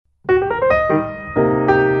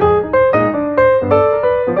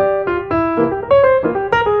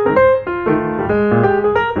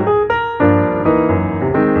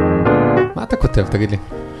כותב, תגיד לי?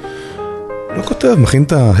 לא כותב, מכין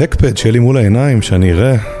את ההקפד שיהיה לי מול העיניים, שאני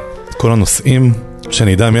אראה את כל הנושאים,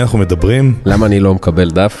 שאני אדע מי אנחנו מדברים. למה אני לא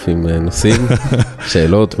מקבל דף עם נושאים?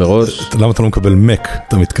 שאלות מראש? למה אתה לא מקבל מק,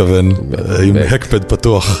 אתה מתכוון, עם הקפד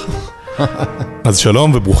פתוח. אז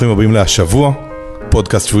שלום וברוכים הבאים להשבוע,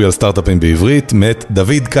 פודקאסט שבועי על סטארט-אפים בעברית, מאת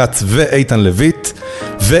דוד קץ ואיתן לויט,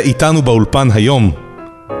 ואיתנו באולפן היום,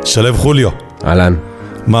 שלב חוליו. אהלן.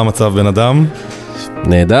 מה המצב בן אדם?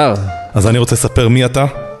 נהדר. אז אני רוצה לספר מי אתה.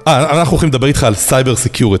 אנחנו הולכים לדבר איתך על סייבר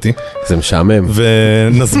סקיוריטי. זה משעמם.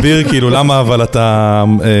 ונסביר כאילו למה, אבל אתה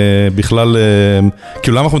בכלל,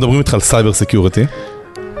 כאילו למה אנחנו מדברים איתך על סייבר סקיוריטי.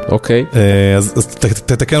 אוקיי. אז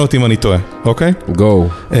תתקן אותי אם אני טועה, אוקיי? גו.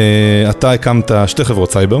 אתה הקמת שתי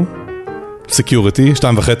חברות סייבר, סקיוריטי, 2.5.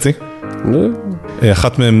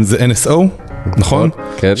 אחת מהן זה NSO, נכון?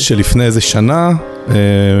 כן. שלפני איזה שנה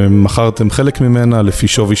מכרתם חלק ממנה לפי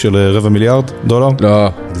שווי של $250 מיליון? לא?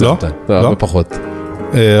 לא, הרבה פחות.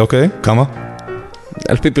 אוקיי, כמה?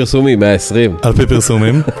 על פי פרסומים, 120. על פי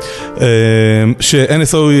פרסומים.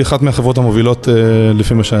 ש-NSO היא אחת מהחברות המובילות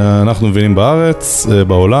לפי מה שאנחנו מבינים בארץ,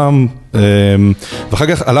 בעולם. ואחר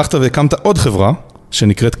כך הלכת והקמת עוד חברה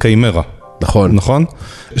שנקראת קיימרה. נכון. נכון?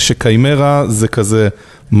 שקיימרה זה כזה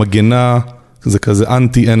מגנה, זה כזה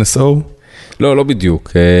אנטי-NSO? לא, לא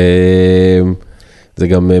בדיוק. זה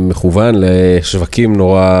גם מכוון לשווקים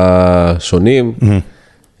נורא שונים.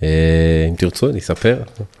 אם תרצו, אני אספר.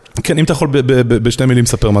 כן, אם אתה יכול בשני מילים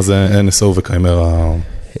לספר מה זה NSO וקיימרה.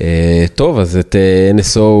 טוב, אז את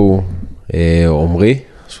NSO עומרי,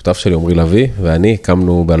 שותף שלי עומרי לוי, ואני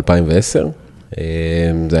הקמנו ב-2010.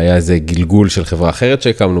 זה היה איזה גלגול של חברה אחרת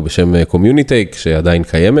שהקמנו בשם קומיוניטייק, שעדיין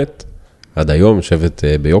קיימת, עד היום, יושבת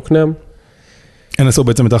ביוקנעם. NSO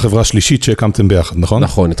בעצם הייתה החברה השלישית שהקמתם ביחד, נכון?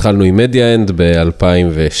 נכון, התחלנו עם MediaEnd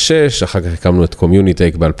ב-2006, אחר כך הקמנו את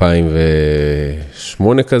קומיוניטייק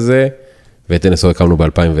ב-2008 כזה, ואת NSO הקמנו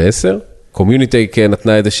ב-2010. קומיוניטייק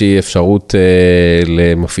נתנה איזושהי אפשרות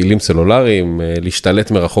למפעילים סלולריים,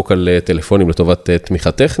 להשתלט מרחוק על טלפונים לטובת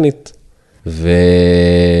תמיכה טכנית,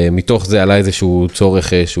 ומתוך זה עלה איזשהו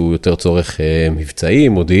צורך שהוא יותר צורך מבצעי,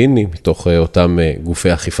 מודיעיני, מתוך אותם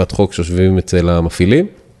גופי אכיפת חוק שיושבים אצל המפעילים.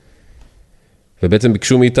 ובעצם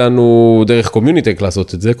ביקשו מאיתנו דרך קומיוניטייק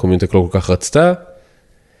לעשות את זה, קומיוניטייק לא כל כך רצתה,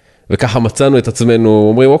 וככה מצאנו את עצמנו,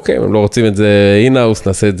 אומרים אוקיי, הם לא רוצים את זה אין-האוס,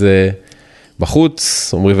 נעשה את זה בחוץ,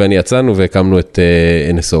 אומרים ואני יצאנו והקמנו את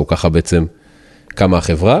NSO, ככה בעצם קמה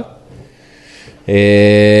החברה.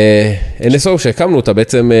 NSO שהקמנו אותה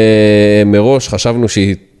בעצם מראש, חשבנו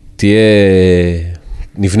שהיא תהיה,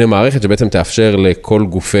 נבנה מערכת שבעצם תאפשר לכל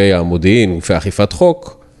גופי המודיעין, גופי אכיפת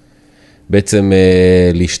חוק, בעצם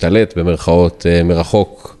להשתלט במרכאות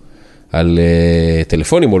מרחוק על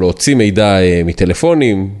טלפונים, או להוציא מידע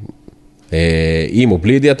מטלפונים, עם או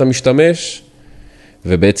בלי ידיעת המשתמש,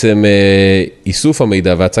 ובעצם איסוף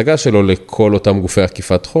המידע וההצגה שלו לכל אותם גופי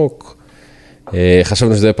אכיפת חוק.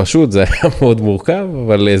 חשבנו שזה פשוט, זה היה מאוד מורכב,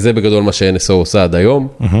 אבל זה בגדול מה ש-NSO עושה עד היום.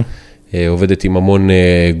 עובדת עם המון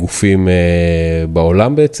גופים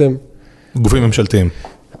בעולם בעצם. גופים ממשלתיים.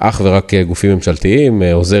 אך ורק גופים ממשלתיים,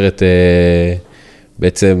 עוזרת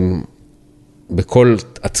בעצם בכל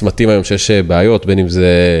הצמתים היום שיש בעיות, בין אם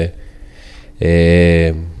זה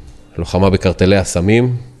לוחמה בקרטלי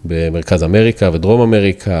הסמים במרכז אמריקה ודרום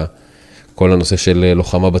אמריקה, כל הנושא של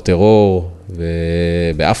לוחמה בטרור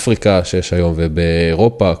ובאפריקה שיש היום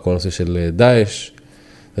ובאירופה, כל הנושא של דאעש.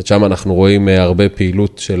 שם אנחנו רואים הרבה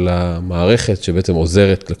פעילות של המערכת שבעצם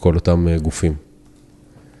עוזרת לכל אותם גופים.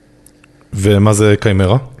 ומה זה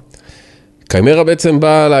קיימרה? קיימרה בעצם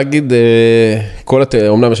באה להגיד,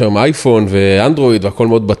 אומנם יש היום אייפון ואנדרואיד והכל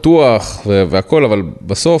מאוד בטוח והכל, אבל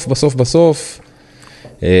בסוף,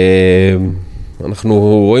 אנחנו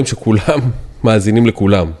רואים שכולם מאזינים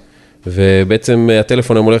לכולם. ובעצם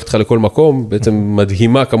הטלפון היום הולך איתך לכל מקום, בעצם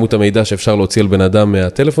מדהימה כמות המידע שאפשר להוציא על בן אדם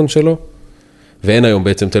מהטלפון שלו, ואין היום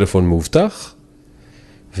בעצם טלפון מאובטח.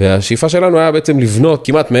 והשאיפה שלנו היה בעצם לבנות,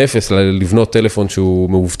 כמעט מאפס, לבנות טלפון שהוא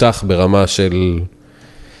מאובטח ברמה של,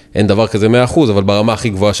 אין דבר כזה 100%, אבל ברמה הכי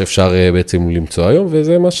גבוהה שאפשר בעצם למצוא היום,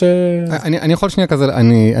 וזה מה ש... אני יכול שנייה כזה,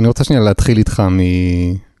 אני רוצה שנייה להתחיל איתך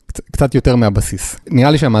קצת יותר מהבסיס.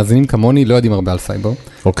 נראה לי שהמאזינים כמוני לא יודעים הרבה על סייבר,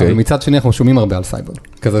 אבל מצד שני אנחנו שומעים הרבה על סייבר.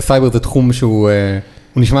 כזה סייבר זה תחום שהוא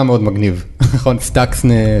נשמע מאוד מגניב, נכון?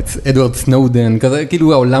 סטאקסנט, אדוארד סנודן, כזה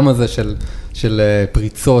כאילו העולם הזה של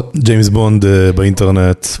פריצות. ג'יימס בונד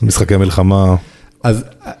באינטרנט, משחקי מלחמה. אז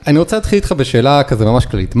אני רוצה להתחיל איתך בשאלה כזה ממש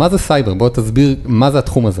כללית. מה זה סייבר? בוא תסביר מה זה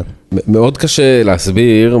התחום הזה. מאוד קשה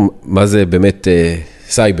להסביר מה זה באמת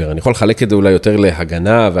סייבר. אני יכול לחלק את זה אולי יותר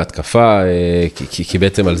להגנה והתקפה, כי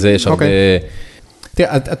בעצם על זה יש הרבה...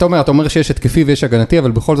 תראה, אתה אומר שיש התקפי ויש הגנתי,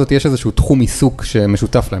 אבל בכל זאת יש איזשהו תחום עיסוק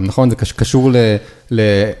שמשותף להם, נכון? זה קשור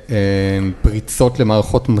לפריצות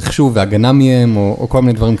למערכות מחשוב והגנה מהם, או כל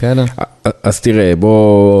מיני דברים כאלה? אז תראה,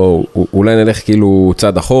 בוא, אולי נלך כאילו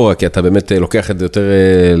צעד אחורה, כי אתה באמת לוקח את זה יותר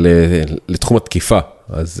לתחום התקיפה.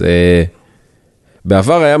 אז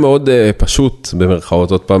בעבר היה מאוד פשוט,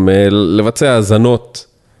 במרכאות, עוד פעם, לבצע הזנות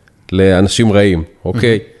לאנשים רעים,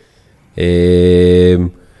 אוקיי?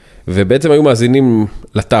 ובעצם היו מאזינים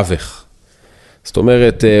לתווך. זאת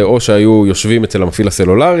אומרת, או שהיו יושבים אצל המפעיל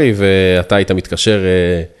הסלולרי, ואתה היית מתקשר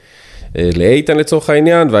לאיתן לצורך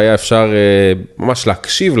העניין, והיה אפשר ממש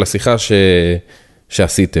להקשיב לשיחה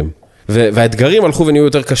שעשיתם. והאתגרים הלכו ונהיו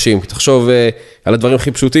יותר קשים. תחשוב על הדברים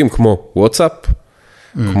הכי פשוטים, כמו וואטסאפ,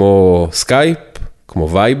 כמו סקייפ, כמו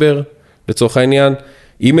וייבר, לצורך העניין,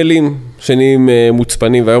 אימיילים שנהיים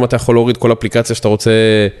מוצפנים, והיום אתה יכול להוריד כל אפליקציה שאתה רוצה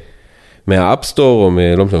מהאפסטור, או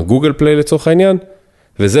לא משנה, גוגל פליי לצורך העניין,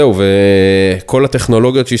 וזהו, וכל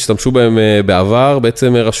הטכנולוגיות שהשתמשו בהם בעבר,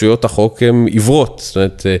 בעצם רשויות החוק הן עיוורות. זאת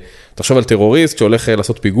אומרת, תחשוב על טרוריסט שהולך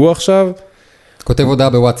לעשות פיגוע עכשיו. כותב הודעה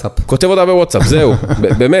בוואטסאפ. כותב הודעה בוואטסאפ, זהו.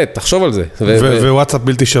 באמת, תחשוב על זה. ווואטסאפ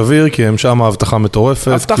בלתי שביר, כי הם שם ההבטחה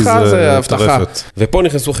מטורפת. הבטחה זה הבטחה. ופה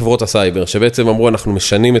נכנסו חברות הסייבר, שבעצם אמרו, אנחנו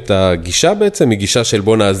משנים את הגישה בעצם, מגישה של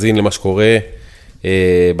בוא נאזין למה שקורה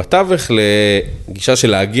בתווך, לגישה של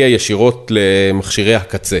להגיע ישירות למכשירי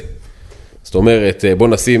הקצה. זאת אומרת, בוא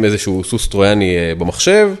נשים איזשהו סוס טרויאני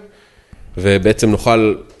במחשב, ובעצם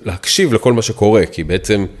נוכל להקשיב לכל מה שקורה, כי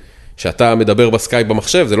בעצם שאתה מדבר בסקייפ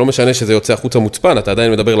במחשב, זה לא משנה שזה יוצא החוצה מוצפן, אתה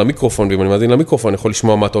עדיין מדבר למיקרופון, ואם אני מאזין למיקרופון, אני יכול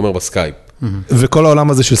לשמוע מה אתה אומר בסקייפ. וכל העולם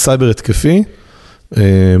הזה של סייבר התקפי,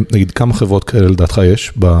 נגיד כמה חברות כאלה לדעתך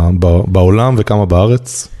יש בעולם וכמה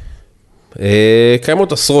בארץ?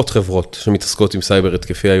 קיימות עשרות חברות שמתעסקות עם סייבר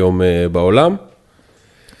התקפי היום בעולם.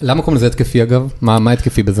 למה קוראים לזה התקפי אגב? מה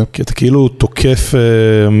התקפי בזה? כי אתה כאילו תוקף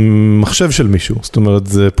מחשב של מישהו, זאת אומרת,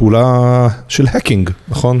 זה פעולה של האקינג,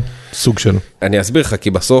 נכון? סוג שלו. אני אסביר לך,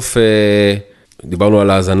 כי בסוף דיברנו על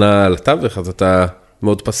ההאזנה לתווך, אז אתה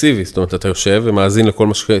מאוד פסיבי, זאת אומרת, אתה יושב ומאזין לכל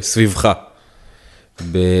מה שסביבך.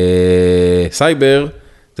 בסייבר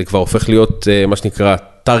זה כבר הופך להיות מה שנקרא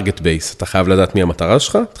target base, אתה חייב לדעת מי המטרה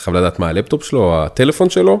שלך, אתה חייב לדעת מה הלפטופ שלו, או הטלפון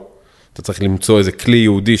שלו, אתה צריך למצוא איזה כלי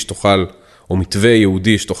יהודי שתוכל, או מתווה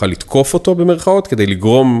יהודי שתוכל לתקוף אותו במרכאות, כדי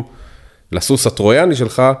לגרום לסוס הטרויאני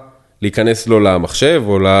שלך להיכנס לו למחשב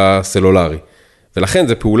או לסלולרי. ולכן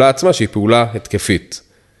זו פעולה עצמה שהיא פעולה התקפית.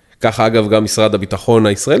 ככה אגב גם משרד הביטחון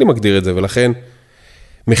הישראלי מגדיר את זה, ולכן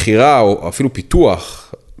מחירה או אפילו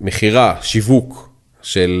פיתוח, מחירה, שיווק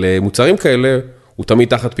של מוצרים כאלה, הוא תמיד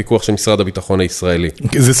תחת פיקוח של משרד הביטחון הישראלי.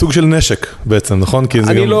 זה סוג של נשק בעצם, נכון?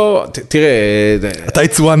 אני לא, תראה... אתה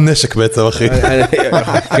יצואן נשק בעצם, אחי.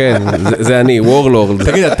 כן, זה אני, וורלורד.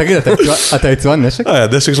 תגיד, אתה יצואן נשק?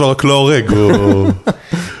 הנשק שלו רק לא הורג.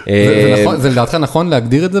 זה לדעתך נכון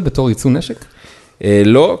להגדיר את זה בתור יצוא נשק?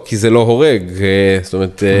 לא, כי זה לא הורג. זאת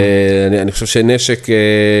אומרת, אני חושב שנשק,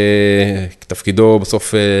 תפקידו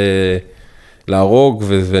בסוף... להרוג,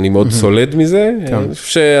 ואני מאוד סולד מזה. אני חושב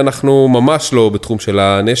שאנחנו ממש לא בתחום של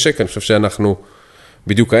הנשק, אני חושב שאנחנו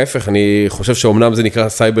בדיוק ההפך, אני חושב שאומנם זה נקרא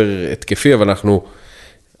סייבר התקפי, אבל אנחנו,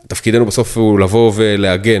 תפקידנו בסוף הוא לבוא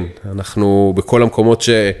ולהגן. אנחנו בכל המקומות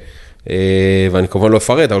ואני כמובן לא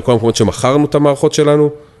אפרט, אבל כל המקומות שמכרנו את המערכות שלנו,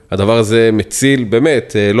 הדבר הזה מציל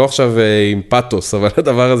באמת, לא עכשיו עם פאטוס, אבל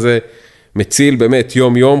הדבר הזה מציל באמת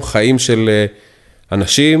יום-יום חיים של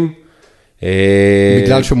אנשים,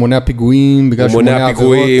 בגלל שהוא מונע פיגועים, בגלל שהוא מונע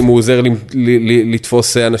פיגועים, הוא עוזר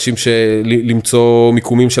לתפוס אנשים, למצוא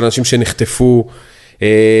מיקומים של אנשים שנחטפו,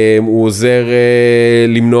 הוא עוזר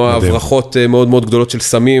למנוע הברחות מאוד מאוד גדולות של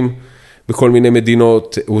סמים בכל מיני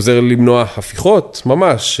מדינות, הוא עוזר למנוע הפיכות,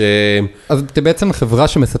 ממש. אז אתם בעצם חברה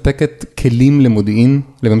שמספקת כלים למודיעין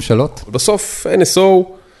לממשלות? בסוף NSO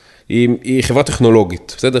היא חברה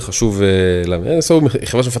טכנולוגית, בסדר, חשוב להבין, NSO היא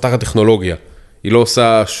חברה שמפתחת טכנולוגיה. היא לא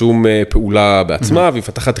עושה שום פעולה בעצמה, והיא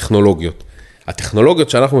מפתחת טכנולוגיות. הטכנולוגיות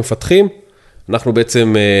שאנחנו מפתחים, אנחנו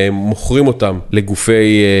בעצם מוכרים אותם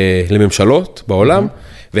לממשלות בעולם,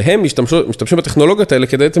 והם משתמשים בטכנולוגיות האלה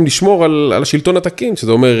כדי בעצם לשמור על השלטון התקין,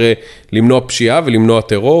 שזה אומר למנוע פשיעה ולמנוע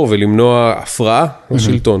טרור ולמנוע הפרעה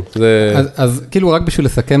לשלטון. אז כאילו רק בשביל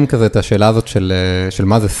לסכם כזה את השאלה הזאת של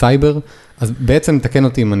מה זה סייבר, אז בעצם תקן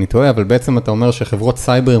אותי אם אני טועה, אבל בעצם אתה אומר שחברות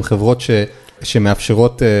סייבר הן חברות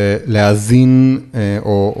שמאפשרות להאזין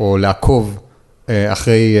או לעקוב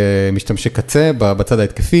אחרי משתמשי קצה בצד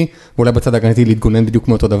ההתקפי, ואולי בצד ההגנתי להתגונן בדיוק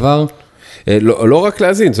מאותו דבר. לא רק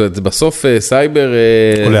להאזין, זאת אומרת, בסוף סייבר...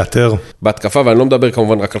 או לאתר. בהתקפה, ואני לא מדבר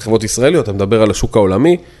כמובן רק על חברות ישראליות, אני מדבר על השוק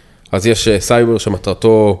העולמי, אז יש סייבר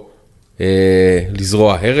שמטרתו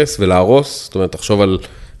לזרוע הרס ולהרוס, זאת אומרת, תחשוב על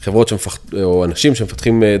חברות או אנשים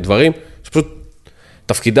שמפתחים דברים, שפשוט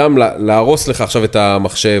תפקידם להרוס לך עכשיו את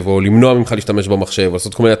המחשב, או למנוע ממך להשתמש במחשב, או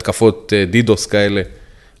לעשות כל מיני התקפות דידוס כאלה,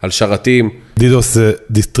 על שרתים. דידוס זה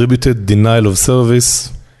Distributed Denial of Service,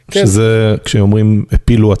 שזה כשאומרים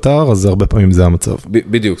הפילו אתר, אז הרבה פעמים זה המצב.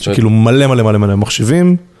 בדיוק. שכאילו מלא מלא מלא מלא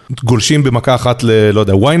מחשבים, גולשים במכה אחת לא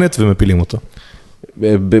יודע, וויינט ומפילים אותו.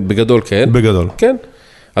 בגדול, כן. בגדול. כן.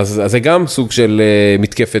 אז זה גם סוג של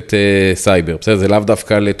מתקפת סייבר, בסדר? זה לאו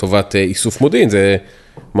דווקא לטובת איסוף מודיעין, זה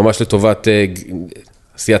ממש לטובת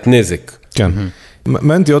עשיית נזק. כן.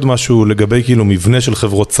 מעניינתי עוד משהו לגבי כאילו מבנה של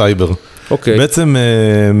חברות סייבר. אוקיי. בעצם,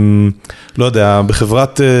 לא יודע,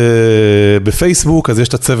 בחברת, בפייסבוק, אז יש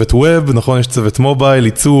את הצוות ווב, נכון? יש צוות מובייל,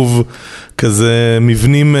 עיצוב, כזה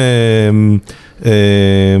מבנים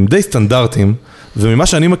די סטנדרטים. וממה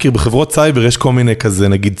שאני מכיר בחברות סייבר יש כל מיני כזה,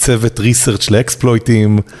 נגיד צוות ריסרצ'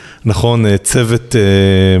 לאקספלויטים, נכון, צוות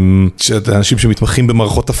אנשים שמתמחים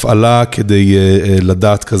במערכות הפעלה כדי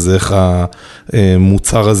לדעת כזה איך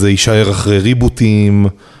המוצר הזה יישאר אחרי ריבוטים.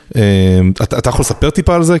 אתה יכול לספר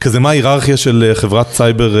טיפה על זה? כזה מה ההיררכיה של חברת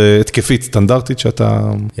סייבר התקפית סטנדרטית שאתה...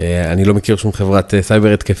 אני לא מכיר שום חברת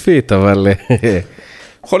סייבר התקפית, אבל...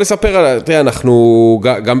 יכול לספר על, תראה, אנחנו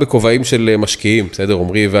גם בכובעים של משקיעים, בסדר,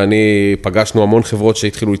 עומרי ואני פגשנו המון חברות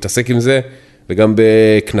שהתחילו להתעסק עם זה, וגם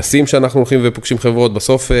בכנסים שאנחנו הולכים ופוגשים חברות,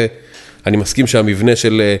 בסוף אני מסכים שהמבנה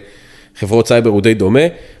של חברות סייבר הוא די דומה.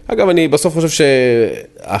 אגב, אני בסוף חושב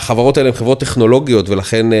שהחברות האלה הן חברות טכנולוגיות,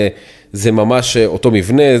 ולכן זה ממש אותו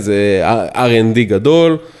מבנה, זה R&D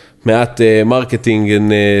גדול, מעט מרקטינג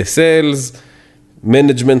and sales,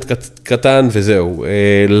 מנג'מנט קטן וזהו.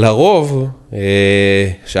 לרוב,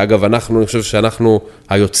 שאגב אני חושב שאנחנו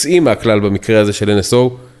היוצאים מהכלל במקרה הזה של NSO,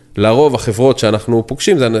 לרוב החברות שאנחנו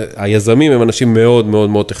פוגשים, היזמים הם אנשים מאוד מאוד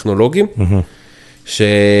מאוד טכנולוגיים,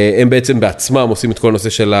 שהם בעצם בעצמם עושים את כל הנושא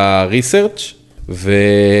של ה-research,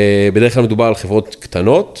 ובדרך כלל מדובר על חברות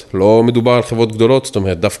קטנות, לא מדובר על חברות גדולות, זאת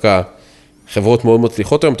אומרת דווקא חברות מאוד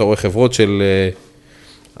מצליחות היום, אתה רואה חברות של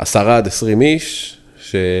 10-20 איש,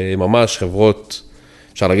 שממש חברות,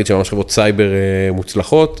 אפשר להגיד שממש חברות סייבר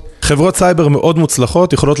מוצלחות. חברות סייבר מאוד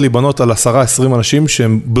מוצלחות, יכולות להיבנות על 10-20 אנשים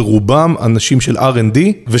שהם ברובם אנשים של R&D,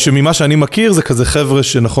 ושממה שאני מכיר זה כזה חבר'ה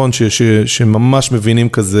שנכון, שממש מבינים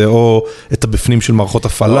כזה, או את הבפנים של מערכות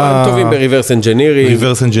הפעלה. הם טובים ב-reverse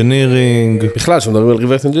engineering. בכלל, כשמדברים על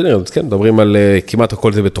reverse engineering, אז כן, מדברים על כמעט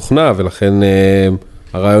הכל זה בתוכנה, ולכן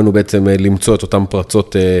הרעיון הוא בעצם למצוא את אותם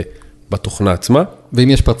פרצות בתוכנה עצמה. ואם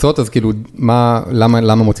יש פרצות, אז כאילו,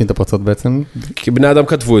 למה מוצאים את הפרצות בעצם? כי בני אדם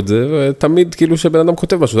כתבו את זה, ותמיד כאילו שבן אדם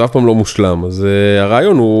כותב משהו, זה אף פעם לא מושלם. אז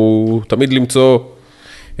הרעיון הוא תמיד למצוא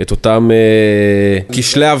את אותם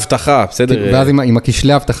כשלי הבטחה, בסדר? ואז עם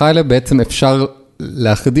הכשלי ההבטחה האלה, בעצם אפשר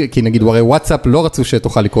להחדיר, כי נגיד, הרי וואטסאפ לא רצו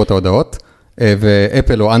שתוכל לקרוא את ההודעות,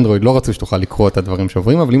 ואפל או אנדרואיד לא רצו שתוכל לקרוא את הדברים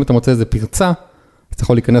שעוברים, אבל אם אתה מוצא איזה פרצה, אז אתה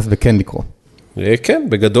יכול להיכנס וכן לקרוא. כן,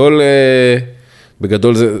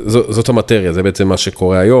 בגדול זאת המטריה, זה בעצם מה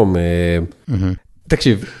שקורה היום.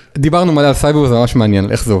 תקשיב, דיברנו מלא על סייבר וזה ממש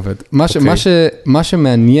מעניין, איך זה עובד. מה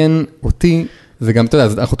שמעניין אותי, זה גם, אתה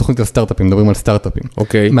יודע, אנחנו תוכנית על סטארט-אפים, מדברים על סטארט-אפים.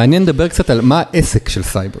 מעניין לדבר קצת על מה העסק של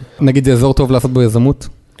סייבר. נגיד, זה אזור טוב לעשות בו יזמות,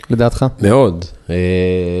 לדעתך? מאוד,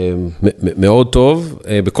 מאוד טוב,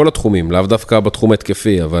 בכל התחומים, לאו דווקא בתחום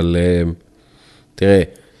ההתקפי, אבל תראה,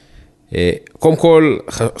 קודם כל,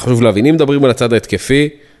 חשוב להבין, אם מדברים על הצד ההתקפי,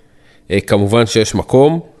 כמובן שיש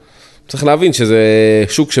מקום, צריך להבין שזה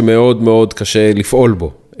שוק שמאוד מאוד קשה לפעול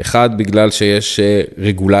בו. אחד, בגלל שיש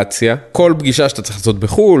רגולציה. כל פגישה שאתה צריך לעשות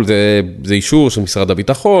בחול, זה אישור של משרד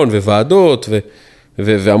הביטחון וועדות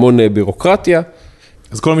והמון בירוקרטיה.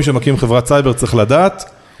 אז כל מי שמקים חברת סייבר צריך לדעת,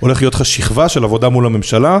 הולך להיות לך שכבה של עבודה מול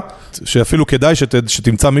הממשלה, שאפילו כדאי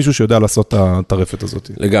שתמצא מישהו שיודע לעשות את הטרפת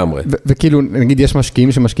הזאת. לגמרי. וכאילו, נגיד, יש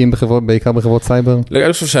משקיעים שמשקיעים בעיקר בחברות סייבר?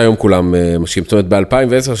 אני חושב שהיום כולם משקיעים. זאת אומרת,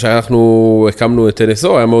 ב-2010, שאנחנו הקמנו את NSO,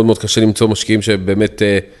 היה מאוד מאוד קשה למצוא משקיעים שבאמת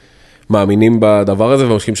מאמינים בדבר הזה,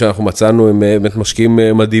 והמשקיעים שאנחנו מצאנו הם באמת משקיעים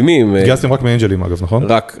מדהימים. גייסתם רק מאנג'לים, אגב, נכון?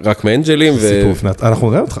 רק מאנג'לים. סיפור פנט. אנחנו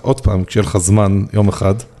נראה אותך עוד פעם, כשיהיה לך זמן, יום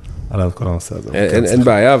אחד, על כל הנושא הזה. אין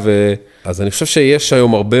בעיה, אז אני חושב שיש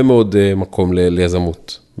היום הרבה מאוד מקום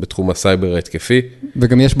ליזמות בתחום הסייבר ההתקפי.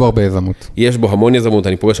 וגם יש בו הרבה יזמות. יש בו המון יזמות,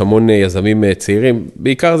 אני פוגש המון יזמים צעירים,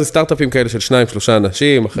 בעיקר זה סטארט-אפים כאלה של 2-3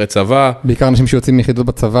 אנשים, אחרי צבא. בעיקר אנשים שיוצאים מיחידות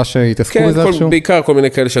בצבא שהתעסקו בזה איפשהו? כן, בעיקר כל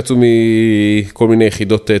מיני כאלה שיצאו מכל מיני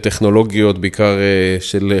יחידות טכנולוגיות, בעיקר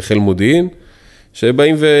של חיל מודיעין,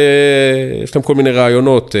 שבאים ויש להם כל מיני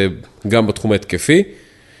רעיונות, גם בתחום ההתקפי.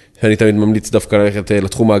 אני תמיד ממליץ דווקא ללכת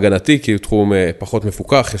לתחום ההגנתי, כי הוא תחום פחות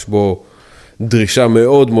מפוקח, יש בו דרישה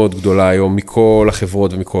מאוד מאוד גדולה היום מכל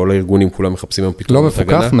החברות ומכל הארגונים, כולם מחפשים היום פתרון. לא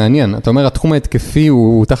מפוקח, מעניין. אתה אומר, התחום ההתקפי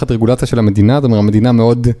הוא תחת רגולציה של המדינה, זאת אומרת, המדינה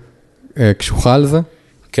מאוד קשוחה על זה,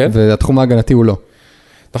 כן. והתחום ההגנתי הוא לא.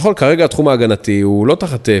 נכון, כרגע התחום ההגנתי הוא לא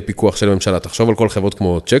תחת פיקוח של הממשלה. תחשוב על כל חברות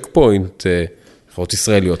כמו צ'ק פוינט, חברות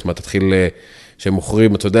ישראליות, מה תתחיל שהם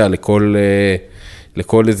מוכרים, אתה יודע,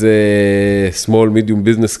 לכל איזה small medium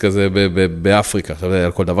business כזה באפריקה,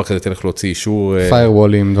 על כל דבר כזה תלך להוציא אישור.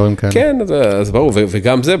 firewall'ים, דברים כאלה. כן, אז ברור,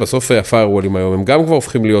 וגם זה, בסוף ה-firewall'ים היום, הם גם כבר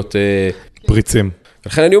הופכים להיות פריצים.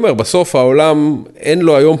 לכן אני אומר, בסוף העולם אין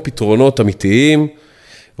לו היום פתרונות אמיתיים,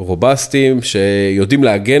 רובסטיים, שיודעים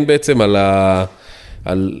להגן בעצם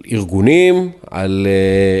על ארגונים, על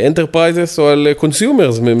enterprises או על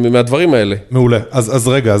consumers מהדברים האלה. מעולה. אז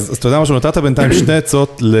רגע, אז אתה יודע משהו, נתת בינתיים שני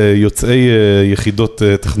עצות ליוצאי יחידות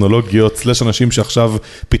טכנולוגיות, סלש אנשים שעכשיו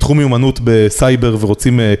פיתחו מיומנות בסייבר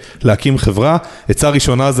ורוצים להקים חברה. עצה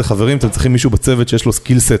ראשונה זה, חברים, אתם צריכים מישהו בצוות שיש לו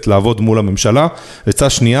סקילסט לעבוד מול הממשלה. עצה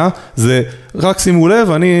שנייה זה, רק שימו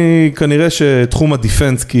לב, אני כנראה שתחום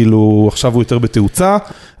הדיפנס כאילו עכשיו הוא יותר בתאוצה,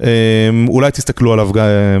 אולי תסתכלו עליו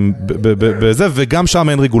בזה, וגם שם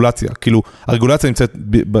אין רגולציה, כאילו הרגולציה נמצאת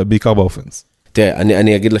בעיקר באופנס. תראה,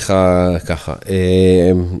 אני אגיד לך ככה,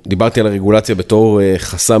 דיברתי על הרגולציה בתור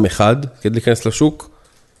חסם אחד, כדי להיכנס לשוק,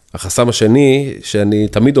 החסם השני, שאני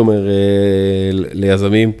תמיד אומר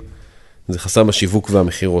ליזמים, זה חסם השיווק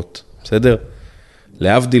והמחירות, בסדר?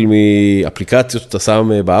 להבדיל מאפליקציות שאתה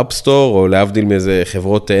שם באפסטור, או להבדיל מאיזה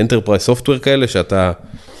חברות אנטרפרייז סופטוור כאלה, שאתה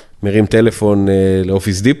מרים טלפון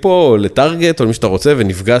לאופיס דיפו, או לטארגט, או למי שאתה רוצה,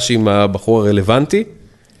 ונפגש עם הבחור הרלוונטי.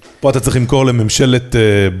 פה אתה צריך למכור לממשלת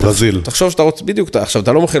ברזיל. תחשוב שאתה רוצה, בדיוק, עכשיו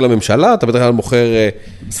אתה לא מוכר לממשלה, אתה בטח כלל מוכר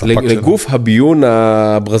לגוף הביון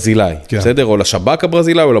הברזילאי, בסדר? או לשב"כ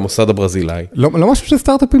הברזילאי, או למוסד הברזילאי. לא משהו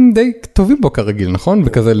שסטארט-אפים די טובים בו כרגיל, נכון?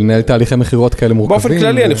 וכזה לנהל תהליכי מחירות כאלה מורכבים. באופן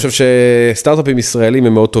כללי, אני חושב שסטארט-אפים ישראלים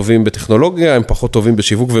הם מאוד טובים בטכנולוגיה, הם פחות טובים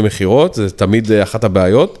בשיווק ומחירות, זה תמיד אחת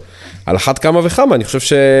הבעיות. על אחת כמה וכמה, אני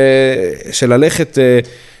חושב שללכת,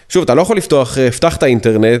 שוב, אתה לא יכול לפתח את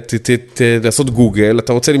האינטרנט, לעשות גוגל,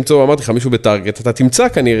 אתה רוצה למצוא, אמרתי לך, מישהו בטארגט, אתה תמצא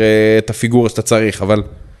כנראה את הפיגורה שאתה צריך, אבל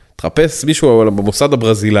תחפש מישהו במוסד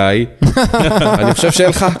הברזילאי, אני חושב שיהיה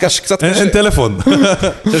לך קצת קשה. אין טלפון. אני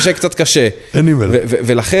חושב שיהיה קצת קשה. אין אימייל.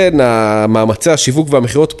 ולכן המאמצי השיווק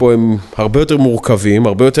והמחירות פה הם הרבה יותר מורכבים,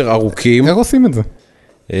 הרבה יותר ארוכים. איך עושים את זה?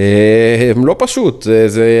 הם לא פשוט,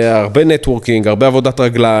 זה הרבה נטוורקינג, הרבה עבודת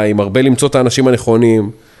רגליים, הרבה למצוא את האנשים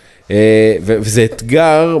הנכונים, וזה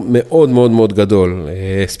אתגר מאוד מאוד מאוד גדול.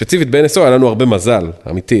 ספציפית ב-NSO היה לנו הרבה מזל,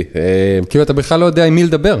 אמיתי. כאילו אתה בכלל לא יודע עם מי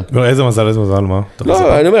לדבר. לא, איזה מזל, מה?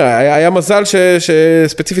 לא, אני אומר, היה מזל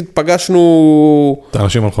שספציפית פגשנו... את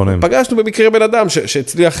האנשים הנכונים. פגשנו במקרה בן אדם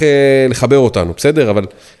שהצליח לחבר אותנו, בסדר?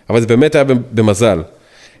 אבל זה באמת היה במזל.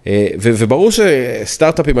 וברור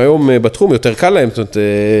שסטארט-אפים היום בתחום יותר קל להם,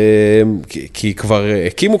 כי כבר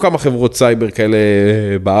הקימו כמה חברות סייבר כאלה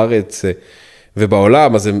בארץ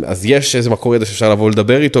ובעולם, אז יש איזה מקור ידע שאפשר לבוא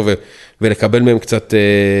לדבר איתו ולקבל מהם קצת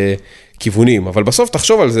כיוונים, אבל בסוף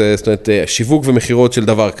תחשוב על זה, זאת אומרת, שיווק ומחירות של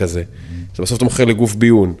דבר כזה, שבסוף אתה מוכר לגוף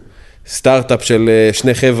ביון, סטארט-אפ של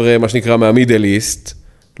שני חבר'ה, מה שנקרא מהמידל איסט,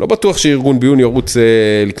 לא בטוח שארגון ביון ירוץ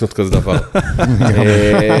לקנות כזה דבר.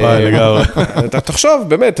 תחשוב,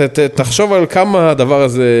 באמת, תחשוב על כמה הדבר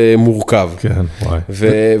הזה מורכב.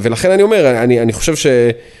 ולכן אני אומר, אני חושב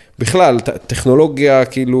שבכלל, טכנולוגיה,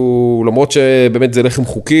 כאילו, למרות שבאמת זה לחם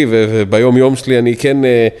חוקי, וביום יום שלי אני כן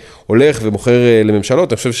הולך ומוכר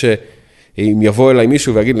לממשלות, אני חושב שאם יבוא אליי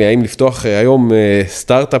מישהו ויגיד לי, האם לפתוח היום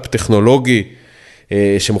סטארט-אפ טכנולוגי,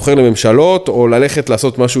 שמוכר לממשלות, או ללכת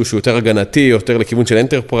לעשות משהו שהוא יותר הגנתי, יותר לכיוון של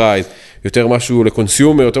אנטרפרייז, יותר משהו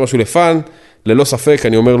לקונסיומר, יותר משהו לפן, ללא ספק,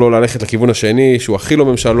 אני אומר לו ללכת לכיוון השני, שהוא הכי לא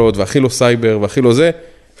ממשלות, והכי לא סייבר, והכי לא זה,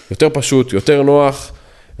 יותר פשוט, יותר נוח,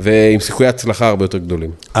 ועם סיכויי הצלחה הרבה יותר גדולים.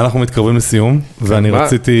 אנחנו מתקרבים לסיום, ואני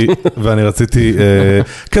רציתי,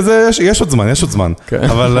 כזה, יש עוד זמן,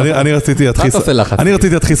 אבל אני רציתי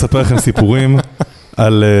להתחיל לספר לכם סיפורים,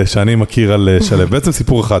 שאני מכיר על שלב, בעצם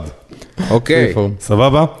סיפור אחד. אוקיי.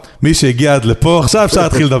 סבבה? מי שהגיע עד לפה, עכשיו אפשר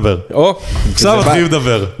להתחיל לדבר. עכשיו מתחילים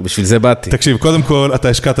לדבר. בשביל זה באתי. תקשיב, קודם כל, אתה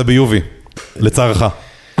השקעת ביובי, לצערך.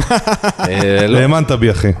 האמנת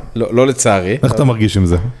בי, אחי. לא לצערי. איך אתה מרגיש עם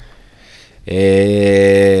זה?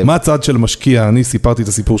 מה הצד של משקיע? אני סיפרתי את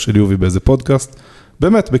הסיפור של יובי באיזה פודקאסט.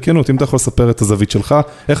 באמת, בכנות, אם אתה יכול לספר את הזווית שלך,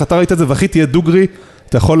 איך אתה ראית את זה, והכי תהיה דוגרי,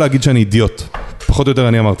 אתה יכול להגיד שאני אידיוט. פחות או יותר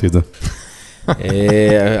אני אמרתי את זה.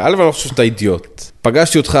 אני לא חושב שאתה אידיוט.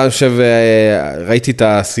 פגשתי אותך, אני חושב, ראיתי את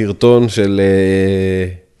הסרטון של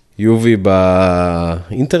יובי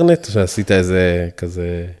באינטרנט, שעשית איזה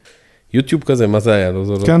כזה, יוטיוב כזה, מה זה היה?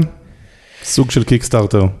 כן, סוג של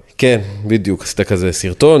קיקסטארטר. כן, בדיוק, עשית כזה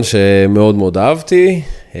סרטון שמאוד מאוד אהבתי,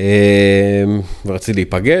 ורציתי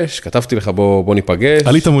להיפגש, כתבתי לך בוא ניפגש.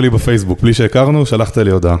 עלית מולי בפייסבוק, בלי שהכרנו, שלחת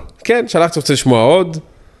לי הודעה. כן, שלחתי, רוצה לשמוע עוד.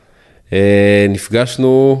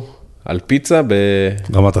 נפגשנו על פיצה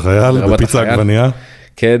רמת החייל, בפיצה עגבנייה.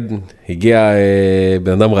 כן, הגיע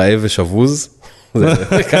בן אדם רעב ושבוז,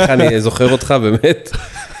 ככה אני זוכר אותך באמת.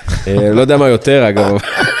 לא יודע מה יותר, אגב,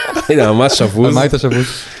 ממש שבוז. על מה היית שבוז?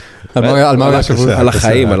 על מה היה שבוז? על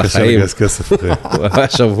החיים, על החיים. הוא היה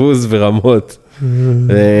שבוז ברמות.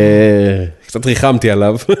 קצת ריחמתי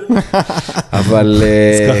עליו, אבל...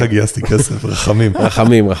 אז ככה גייסתי כסף, רחמים.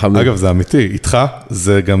 רחמים. אגב, זה אמיתי, איתך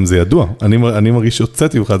זה גם זה ידוע. אני מרגיש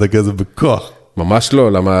שהוצאתי ממך את הכסף בכוח. ממש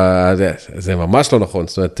לא, למה... זה ממש לא נכון.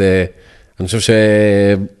 זאת אומרת, אני חושב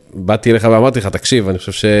שבאתי אליך ואמרתי לך, תקשיב, אני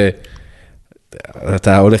חושב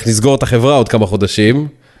שאתה הולך לסגור את החברה עוד כמה חודשים,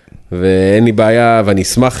 ואין לי בעיה, ואני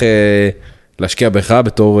אשמח להשקיע בך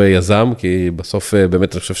בתור יזם, כי בסוף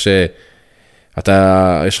באמת אני חושב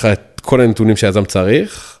יש לך את כל הנתונים שיזם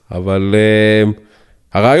צריך, אבל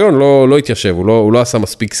הרעיון לא התיישב, הוא לא עשה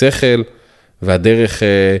מספיק שכל, והדרך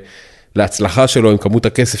להצלחה שלו עם כמות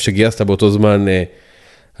הכסף שגייסת באותו זמן,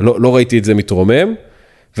 לא ראיתי את זה מתרומם,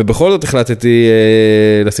 ובכל זאת החלטתי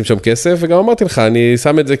לשים שם כסף, וגם אמרתי לך, אני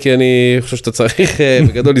שם את זה כי אני חושב שאתה צריך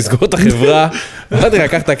בגדול לסגור את החברה, אמרתי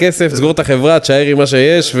לך, קח את הכסף, סגור את החברה, תשאר עם מה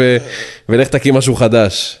שיש, ולך תקים משהו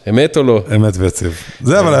חדש. אמת או לא? אמת ויציב.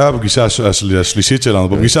 זה אבל היה בפגישה השלישית שלנו,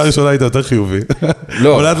 בפגישה הראשונה היית יותר חיובי.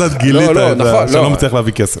 אבל עד לאט גילית שלא מצליח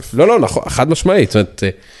להביא כסף. לא, נכון, חד משמעית. זאת אומרת,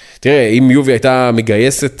 תראה, אם יובי הייתה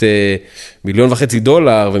מגייסת $1.5 מיליון,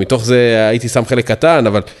 ומתוך זה הייתי שם חלק קטן,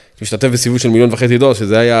 אבל משתתף בסיבוב של $1.5 מיליון,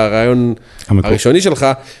 שזה היה הרעיון הראשוני שלך,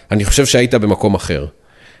 אני חושב שהיית במקום אחר.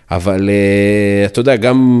 אבל אתה יודע,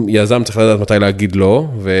 גם יזם צריך לדעת מתי להגיד לא,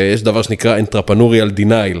 ויש דבר שנקרא entrepreneurial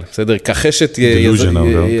denial, בסדר? כחשת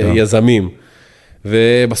יזמים.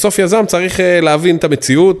 ובסוף יזם צריך להבין את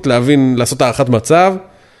המציאות, לעשות הערכת מצב,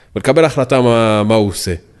 ולקבל החלטה מה הוא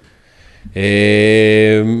עושה.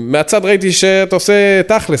 מהצד ראיתי שאתה עושה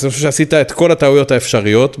תכלס, אני חושב שעשית את כל הטעויות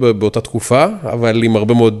האפשריות באותה תקופה, אבל עם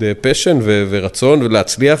הרבה מאוד פשן ורצון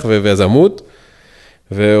ולהצליח ויזמות,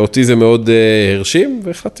 ואותי זה מאוד הרשים,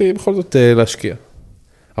 והחלטתי בכל זאת להשקיע.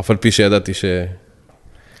 אף על פי שידעתי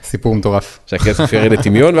סיפור מטורף. שהכסף ירד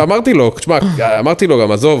לטמיון, ואמרתי לו, אמרתי לו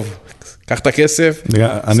גם, עזוב, קח את הכסף,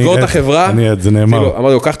 סגור את החברה, זה נאמר.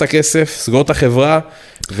 אמרתי לו, קח את הכסף, סגור את החברה,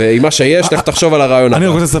 ועם מה שיש, לך תחשוב על הרעיון. אני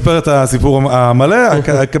רוצה לספר את הסיפור המלא,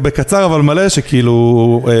 בקצר אבל מלא,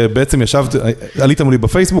 שכאילו בעצם ישבת, עלית מולי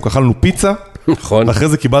בפייסבוק, אכלנו פיצה, נכון. ואחרי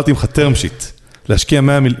זה קיבלתי ממך טרם שיט, להשקיע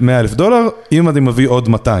 $100,000, אם אני מביא עוד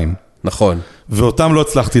 200. נכון. ואותם לא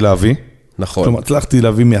הצלחתי להביא. נכון. כלומר, הצלחתי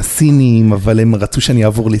להביא מהסינים, אבל הם רצו שאני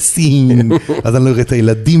אעבור לסין, אז אני לא אראה את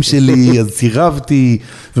הילדים שלי, אז סירבתי,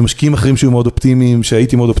 ומשקיעים אחרים שהיו מאוד אופטימיים,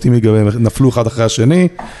 שהייתי מאוד אופטימי, נפלו אחד אחרי השני,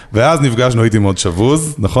 ואז נפגשנו, הייתי מאוד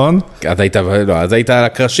שבוז, נכון? אז היית על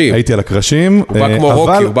הקרשים. הייתי על הקרשים. הוא בא כמו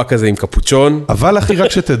רוקי, הוא בא כזה עם קפוצ'ון. אבל אחי,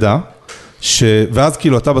 רק שתדע, ואז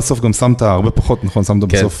כאילו אתה בסוף גם שמת הרבה פחות, נכון? שמת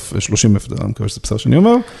בסוף $30,000, אני מקווה שזה בסדר שאני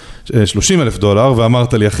אומר, $30,000,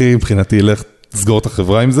 ואמרת לי, אחי, מבחינתי, לך תסגור את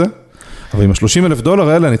החברה עם זה. אבל עם $30,000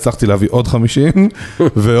 האלה אני הצלחתי להביא עוד 50,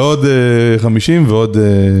 ועוד 50, ועוד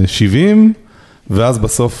 70, ואז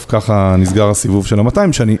בסוף ככה נסגר הסיבוב של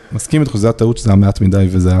 200, שאני מסכים איתך שזה היה טעות, שזה היה מעט מדי,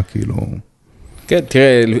 וזה היה כאילו... כן,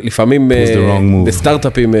 תראה, לפעמים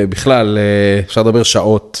בסטארט-אפים בכלל, אפשר לדבר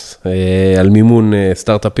שעות על מימון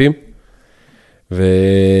סטארט-אפים,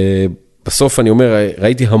 ובסוף אני אומר,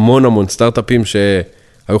 ראיתי המון סטארט-אפים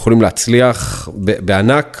שהיו יכולים להצליח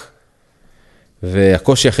בענק,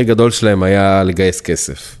 והקושי הכי גדול שלהם היה לגייס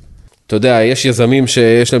כסף. אתה יודע, יש יזמים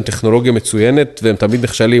שיש להם טכנולוגיה מצוינת, והם תמיד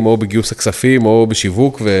נכשלים או בגיוס הכספים, או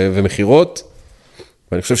בשיווק ומחירות,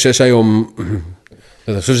 ואני חושב שיש היום,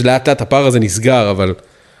 אני חושב שלאט לאט הפער הזה נסגר, אבל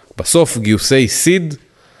בסוף גיוסי סיד,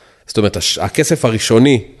 זאת אומרת, הכסף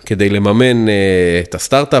הראשוני כדי לממן את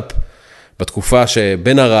הסטארט-אפ, בתקופה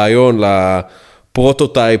שבין הרעיון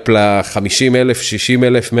לפרוטוטייפ ל-50,000,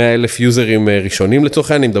 60,000, 100,000 יוזרים ראשונים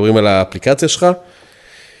לצורך העניין, מדברים על האפליקציה שלך,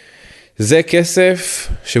 זה כסף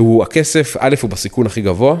שהוא הכסף, א' הוא בסיכון הכי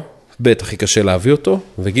גבוה, ב' הכי קשה להביא אותו,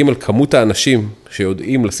 וג' כמות האנשים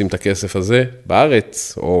שיודעים לשים את הכסף הזה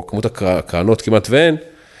בארץ, או כמות הקרנות כמעט ואין,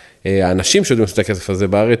 האנשים שיודעים לשים את הכסף הזה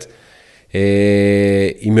בארץ,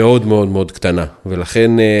 היא מאוד מאוד מאוד קטנה,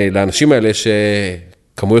 ולכן לאנשים האלה יש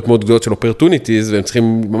כמויות מאוד גדולות של opportunities, והם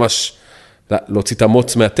צריכים ממש להוציא את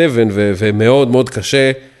המוץ מהטבן, ומאוד מאוד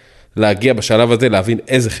קשה להגיע בשלב הזה, להבין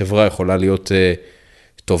איזה חברה יכולה להיות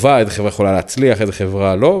טובה, איזה חברה יכולה להצליח, איזה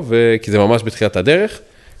חברה לא, כי זה ממש בתחילת הדרך,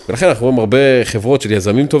 ולכן אנחנו רואים הרבה חברות של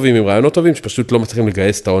יזמים טובים עם רעיונות טובים, שפשוט לא מצליחים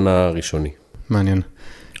לגייס את ההון הראשוני. מעניין.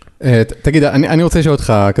 תגיד, אני רוצה לשאול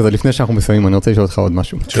אותך, כזה לפני שאנחנו מסיימים, אני רוצה לשאול אותך עוד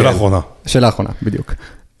משהו. שאלה אחרונה, בדיוק.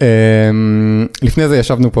 לפני זה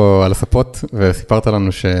ישבנו פה על הספות, וסיפרת לנו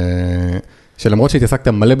שלמרות שהתעסקת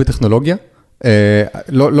מלא בטכנולוגיה,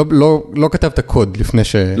 לא כתבת קוד לפני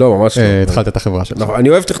שהתחלת את החברה שלך. אני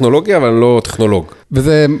אוהב טכנולוגיה, אבל אני לא טכנולוג.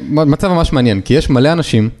 וזה מצב ממש מעניין, כי יש מלא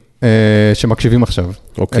אנשים שמקשיבים עכשיו,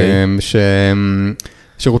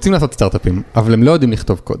 שרוצים לעשות סטארט-אפים, אבל הם לא יודעים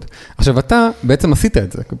לכתוב קוד. עכשיו, אתה בעצם עשית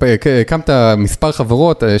את זה. הקמת מספר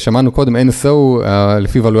חברות, שמענו קודם NSO,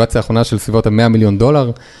 לפי וולואציה האחרונה של סביבות $100 מיליון.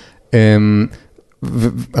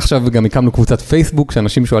 ועכשיו גם הקמנו קבוצת פייסבוק,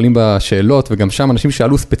 שאנשים שואלים בשאלות, וגם שם אנשים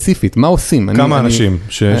שאלו ספציפית, מה עושים? כמה אנשים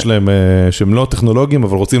שיש להם, שהם לא טכנולוגיים,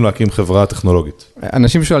 אבל רוצים להקים חברה טכנולוגית?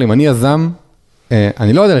 אנשים שואלים, אני יזם,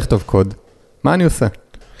 אני לא יודע לכתוב קוד, מה אני עושה?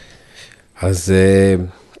 אז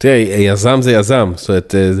תראה, יזם זה יזם, זאת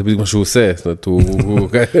אומרת, זה בדיוק מה שהוא עושה, זאת אומרת, הוא...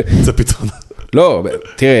 זה פתרון. לא,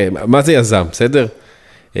 תראה, מה זה יזם, בסדר?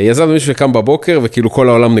 יזם זה מישהו שקם בבוקר, וכאילו כל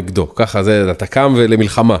העולם נגדו, ככה זה, אתה קם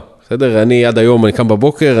למלחמה, בסדר? אני עד היום, אני קם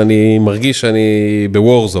בבוקר, אני מרגיש שאני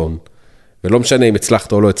בוורזון, ולא משנה אם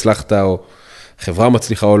הצלחת או לא הצלחת, או חברה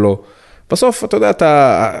מצליחה או לא. בסוף, אתה יודע,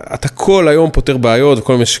 אתה כל היום פותר בעיות,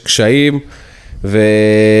 וכל מיני קשיים,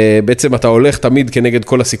 ובעצם אתה הולך תמיד כנגד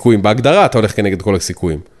כל הסיכויים, בהגדרה אתה הולך כנגד כל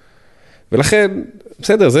הסיכויים. ולכן,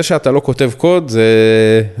 בסדר, זה שאתה לא כותב קוד,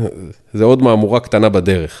 זה עוד מהמורה קטנה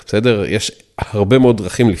בדרך, בסדר? יש הרבה מאוד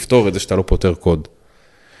דרכים לפתור את זה שאתה לא פותר קוד.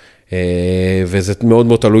 וזה מאוד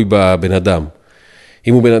מאוד תלוי בבן אדם.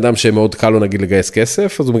 אם הוא בן אדם שמאוד קל לו נגיד לגייס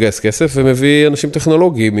כסף, אז הוא מגייס כסף ומביא אנשים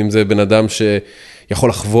טכנולוגיים. אם זה בן אדם שיכול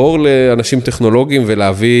לחבור לאנשים טכנולוגיים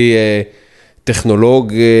ולהביא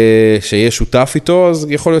טכנולוג שיהיה שותף איתו, אז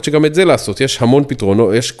יכול להיות שגם את זה לעשות. יש המון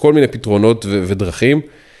פתרונות, יש כל מיני פתרונות ודרכים.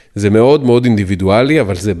 זה מאוד מאוד אינדיבידואלי,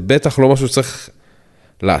 אבל זה בטח לא משהו שצריך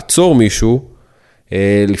לעצור מישהו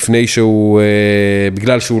לפני שהוא,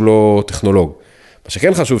 בגלל שהוא לא טכנולוג. מה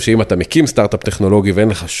שכן חשוב שאם אתה מקים סטארט-אפ טכנולוגי ואין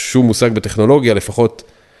לך שום מושג בטכנולוגיה, לפחות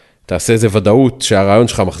תעשה איזה ודאות שהרעיון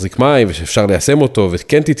שלך מחזיק מים ושאפשר ליישם אותו,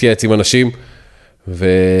 וכן תתייעץ עם אנשים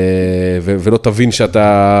ולא תבין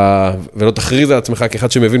שאתה, ולא תכריז על עצמך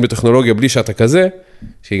כאחד שמבין בטכנולוגיה בלי שאתה כזה,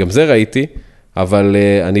 שגם זה ראיתי, אבל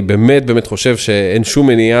אני באמת באמת חושב שאין שום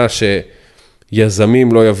מניעה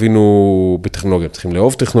שיזמים לא יבינו בטכנולוגיה. הם צריכים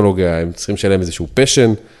לאהוב טכנולוגיה, הם צריכים שיהיה להם איזשהו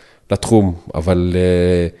פשן לתחום, אבל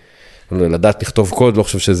לדעת לכתוב קוד, לא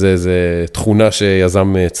חושב שזה תכונה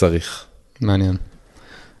שיזם צריך. מעניין.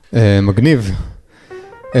 מגניב.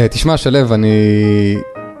 תשמע, שלב, אני...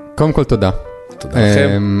 קודם כל תודה. תודה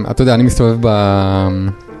לכם. אתה יודע, אני מסתובב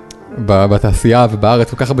בתעשייה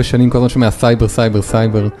ובארץ, וככה בשנים כל הזמן שומע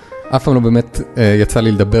סייבר. אף פעם לא באמת יצא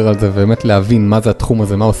לי לדבר על זה, ובאמת להבין מה זה התחום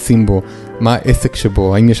הזה, מה עושים בו, מה העסק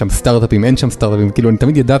שבו, האם יש שם סטארט-אפים, אין שם סטארט-אפים, כאילו אני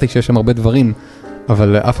תמיד ידעתי שיש שם הרבה דברים,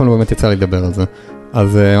 אבל אף פעם לא באמת יצא לי לדבר על זה.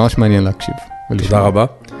 אז ממש מעניין להקשיב. תודה רבה.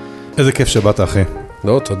 איזה כיף שבאת, אחי.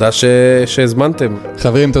 לא, תודה שהזמנתם.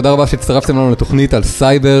 חברים, תודה רבה שהצטרפתם לנו לתוכנית על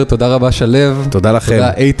סייבר, תודה רבה שלב. תודה לכם.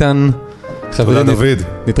 תודה איתן. תודה דוד.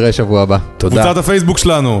 נתראה שבוע הבא. תודה. קבוצת הפייסבוק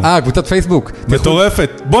שלנו. קבוצת פייסבוק.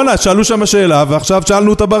 מטורפת. בוא'נה, שאלו שם שאלה, ועכשיו שאלנו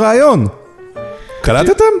אותה ברעיון.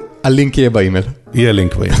 קלטתם? הלינק יהיה באימייל. יהיה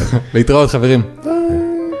לינק באימייל. להתראות חברים.